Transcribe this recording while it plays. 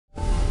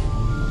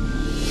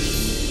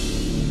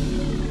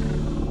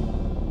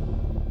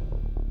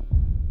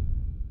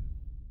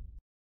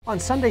On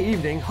Sunday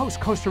evening, host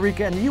Costa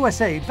Rica and the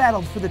USA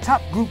battled for the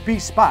top Group B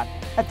spot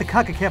at the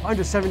Concacaf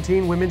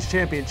U17 Women's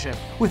Championship,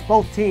 with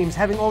both teams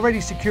having already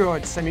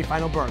secured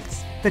semifinal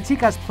berths. The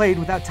Ticas played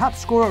without top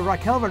scorer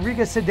Raquel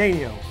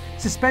Rodriguez-Cedeno,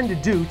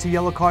 suspended due to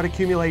yellow card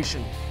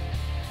accumulation.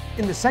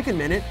 In the second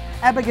minute,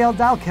 Abigail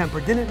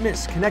Dahlkemper didn't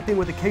miss connecting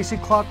with a Casey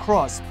Clark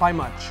cross by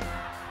much.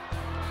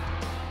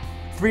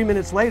 3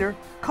 minutes later,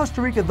 Costa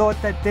Rica thought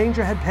that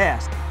danger had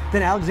passed.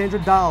 Then Alexandra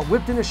Dahl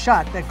whipped in a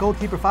shot that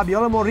goalkeeper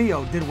Fabiola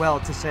Murillo did well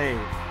to save.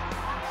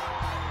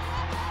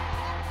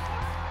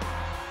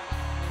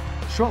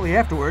 Shortly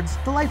afterwards,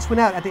 the lights went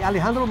out at the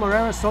Alejandro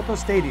Morera Soto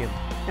Stadium,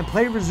 and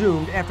play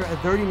resumed after a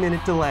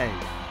 30-minute delay.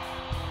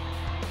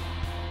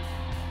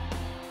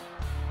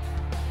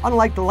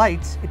 Unlike the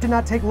lights, it did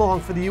not take long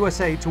for the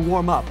USA to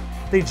warm up.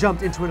 They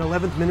jumped into an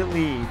 11th-minute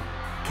lead.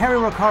 Carrie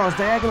Roccaro's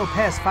diagonal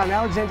pass found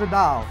Alexandra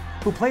Dahl,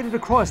 who played it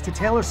across to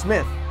Taylor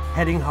Smith,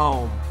 heading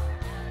home.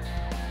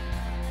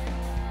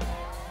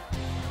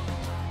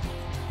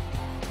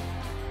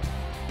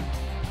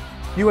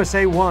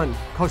 USA 1,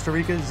 Costa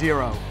Rica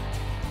 0.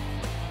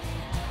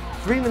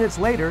 3 minutes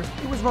later,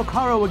 it was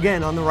Roccaro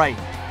again on the right,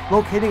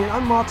 locating an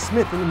unmarked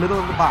Smith in the middle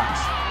of the box.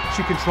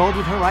 She controlled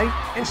with her right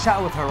and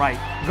shot with her right.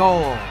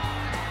 Goal.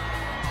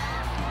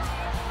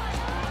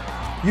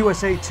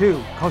 USA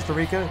 2, Costa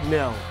Rica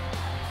 0.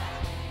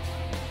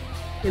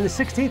 In the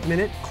 16th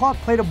minute, Clark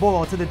played a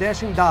ball to the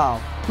dashing Dahl,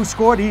 who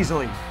scored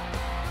easily.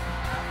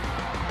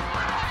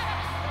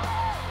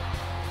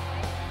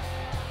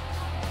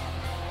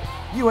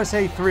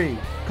 USA 3,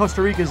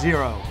 Costa Rica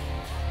 0.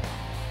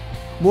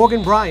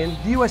 Morgan Bryan,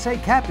 the USA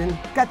captain,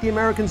 got the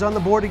Americans on the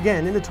board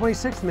again in the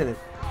 26th minute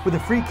with a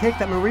free kick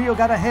that Murillo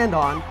got a hand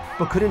on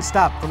but couldn't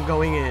stop from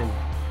going in.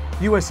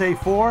 USA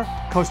 4,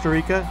 Costa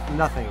Rica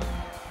 0.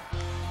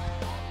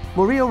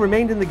 Murillo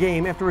remained in the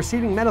game after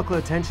receiving medical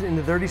attention in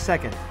the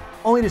 32nd,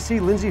 only to see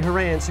Lindsey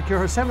Horan secure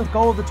her 7th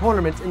goal of the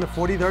tournament in the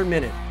 43rd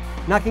minute,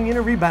 knocking in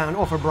a rebound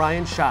off of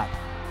Bryan's shot.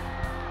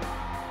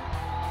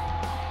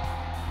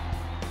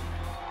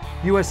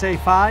 USA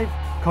 5,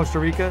 Costa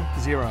Rica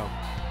 0.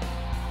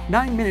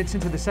 9 minutes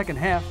into the second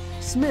half,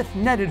 Smith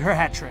netted her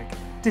hat trick,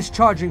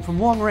 discharging from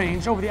long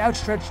range over the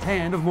outstretched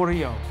hand of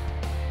Murillo.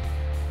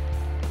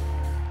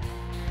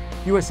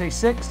 USA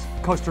 6,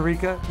 Costa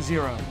Rica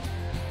 0.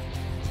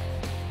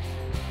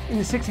 In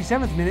the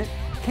 67th minute,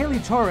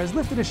 Kaylee Torres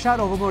lifted a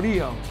shot over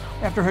Murillo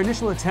after her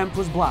initial attempt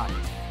was blocked.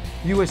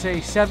 USA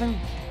 7,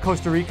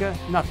 Costa Rica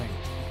 0.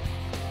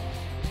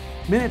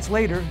 Minutes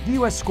later, the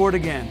US scored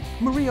again.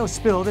 Murillo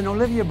spilled an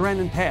Olivia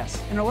Brandon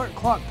pass, and Alert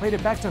Clark played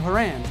it back to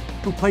Horan,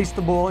 who placed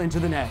the ball into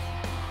the net.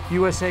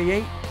 USA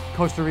 8,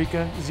 Costa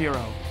Rica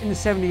 0. In the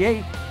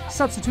 78th,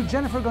 substitute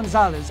Jennifer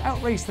Gonzalez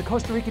outraced the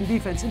Costa Rican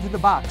defense into the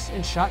box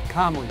and shot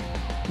calmly.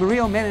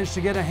 Murillo managed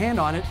to get a hand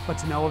on it, but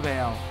to no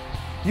avail.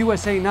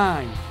 USA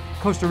 9,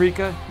 Costa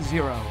Rica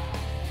 0.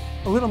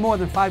 A little more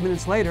than 5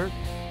 minutes later,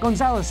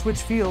 Gonzalez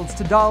switched fields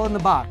to Dahl in the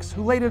box,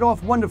 who laid it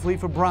off wonderfully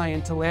for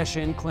Bryan to lash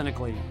in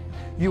clinically.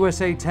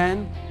 USA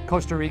 10,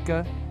 Costa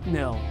Rica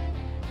 0.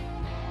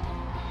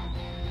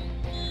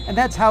 And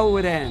that's how it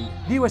would end.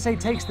 The USA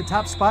takes the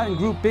top spot in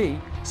Group B,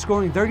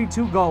 scoring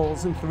 32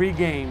 goals in 3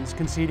 games,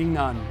 conceding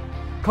none.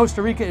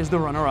 Costa Rica is the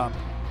runner-up.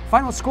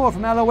 Final score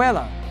from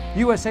Alajuela,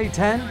 USA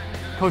 10,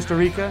 Costa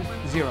Rica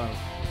 0.